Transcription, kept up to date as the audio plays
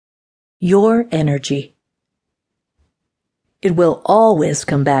your energy. It will always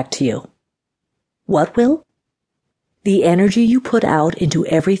come back to you. What will? The energy you put out into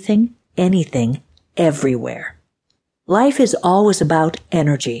everything, anything, everywhere. Life is always about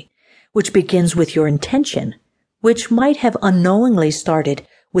energy, which begins with your intention, which might have unknowingly started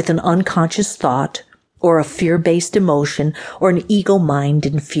with an unconscious thought or a fear-based emotion or an ego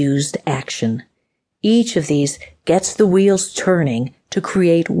mind-infused action. Each of these gets the wheels turning to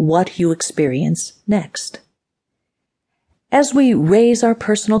create what you experience next. As we raise our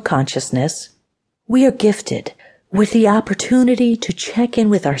personal consciousness, we are gifted with the opportunity to check in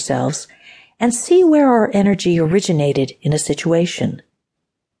with ourselves and see where our energy originated in a situation.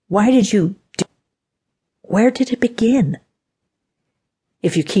 Why did you do? Where did it begin?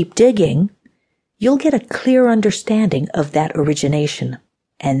 If you keep digging, you'll get a clear understanding of that origination.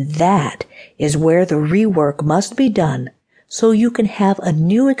 And that is where the rework must be done so you can have a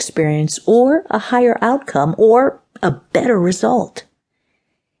new experience or a higher outcome or a better result.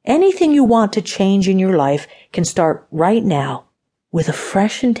 Anything you want to change in your life can start right now with a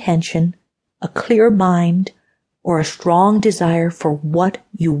fresh intention, a clear mind, or a strong desire for what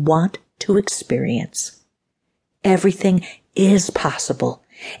you want to experience. Everything is possible,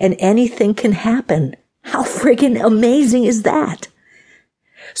 and anything can happen. How friggin' amazing is that?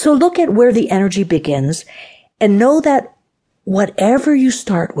 So look at where the energy begins and know that whatever you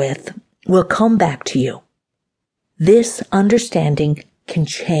start with will come back to you. This understanding can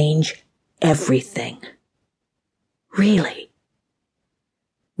change everything. Really.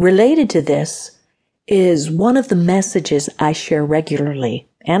 Related to this is one of the messages I share regularly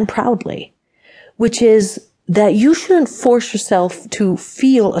and proudly, which is that you shouldn't force yourself to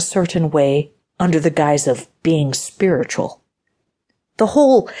feel a certain way under the guise of being spiritual. The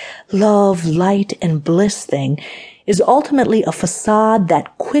whole love, light, and bliss thing is ultimately a facade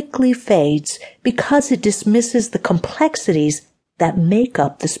that quickly fades because it dismisses the complexities that make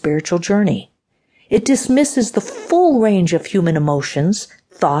up the spiritual journey. It dismisses the full range of human emotions,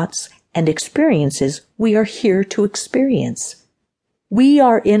 thoughts, and experiences we are here to experience. We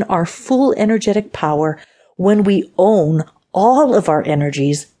are in our full energetic power when we own all of our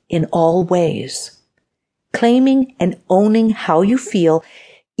energies in all ways. Claiming and owning how you feel,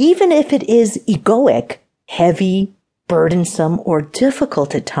 even if it is egoic, heavy, burdensome, or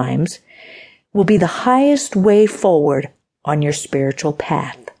difficult at times, will be the highest way forward on your spiritual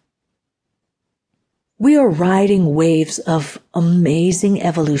path. We are riding waves of amazing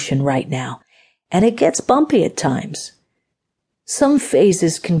evolution right now, and it gets bumpy at times. Some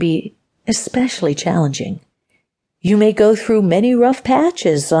phases can be especially challenging. You may go through many rough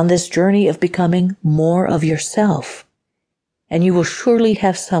patches on this journey of becoming more of yourself, and you will surely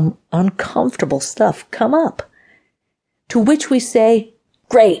have some uncomfortable stuff come up, to which we say,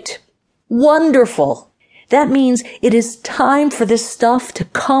 great, wonderful. That means it is time for this stuff to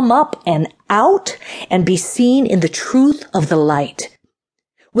come up and out and be seen in the truth of the light.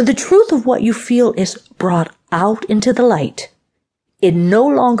 When the truth of what you feel is brought out into the light, it no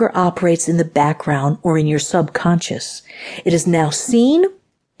longer operates in the background or in your subconscious. It is now seen,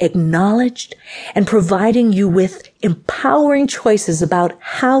 acknowledged, and providing you with empowering choices about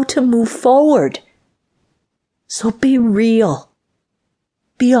how to move forward. So be real.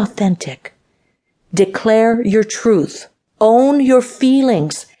 Be authentic. Declare your truth. Own your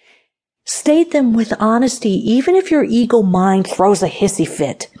feelings. State them with honesty, even if your ego mind throws a hissy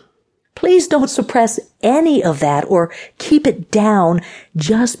fit. Please don't suppress any of that or keep it down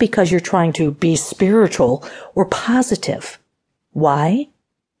just because you're trying to be spiritual or positive. Why?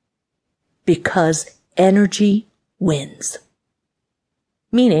 Because energy wins.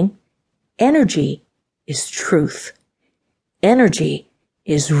 Meaning, energy is truth. Energy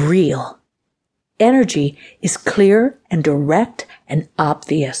is real. Energy is clear and direct and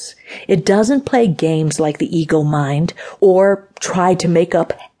obvious. It doesn't play games like the ego mind or try to make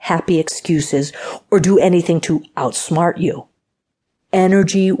up happy excuses or do anything to outsmart you.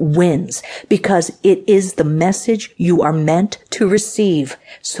 Energy wins because it is the message you are meant to receive,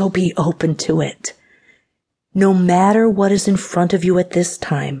 so be open to it. No matter what is in front of you at this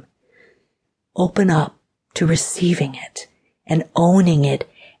time, open up to receiving it and owning it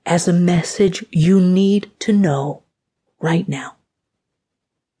as a message you need to know right now.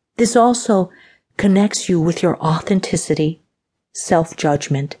 This also connects you with your authenticity,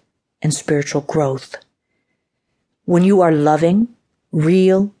 self-judgment, and spiritual growth. When you are loving,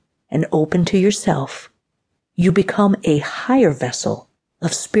 real, and open to yourself, you become a higher vessel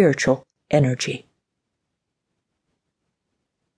of spiritual energy.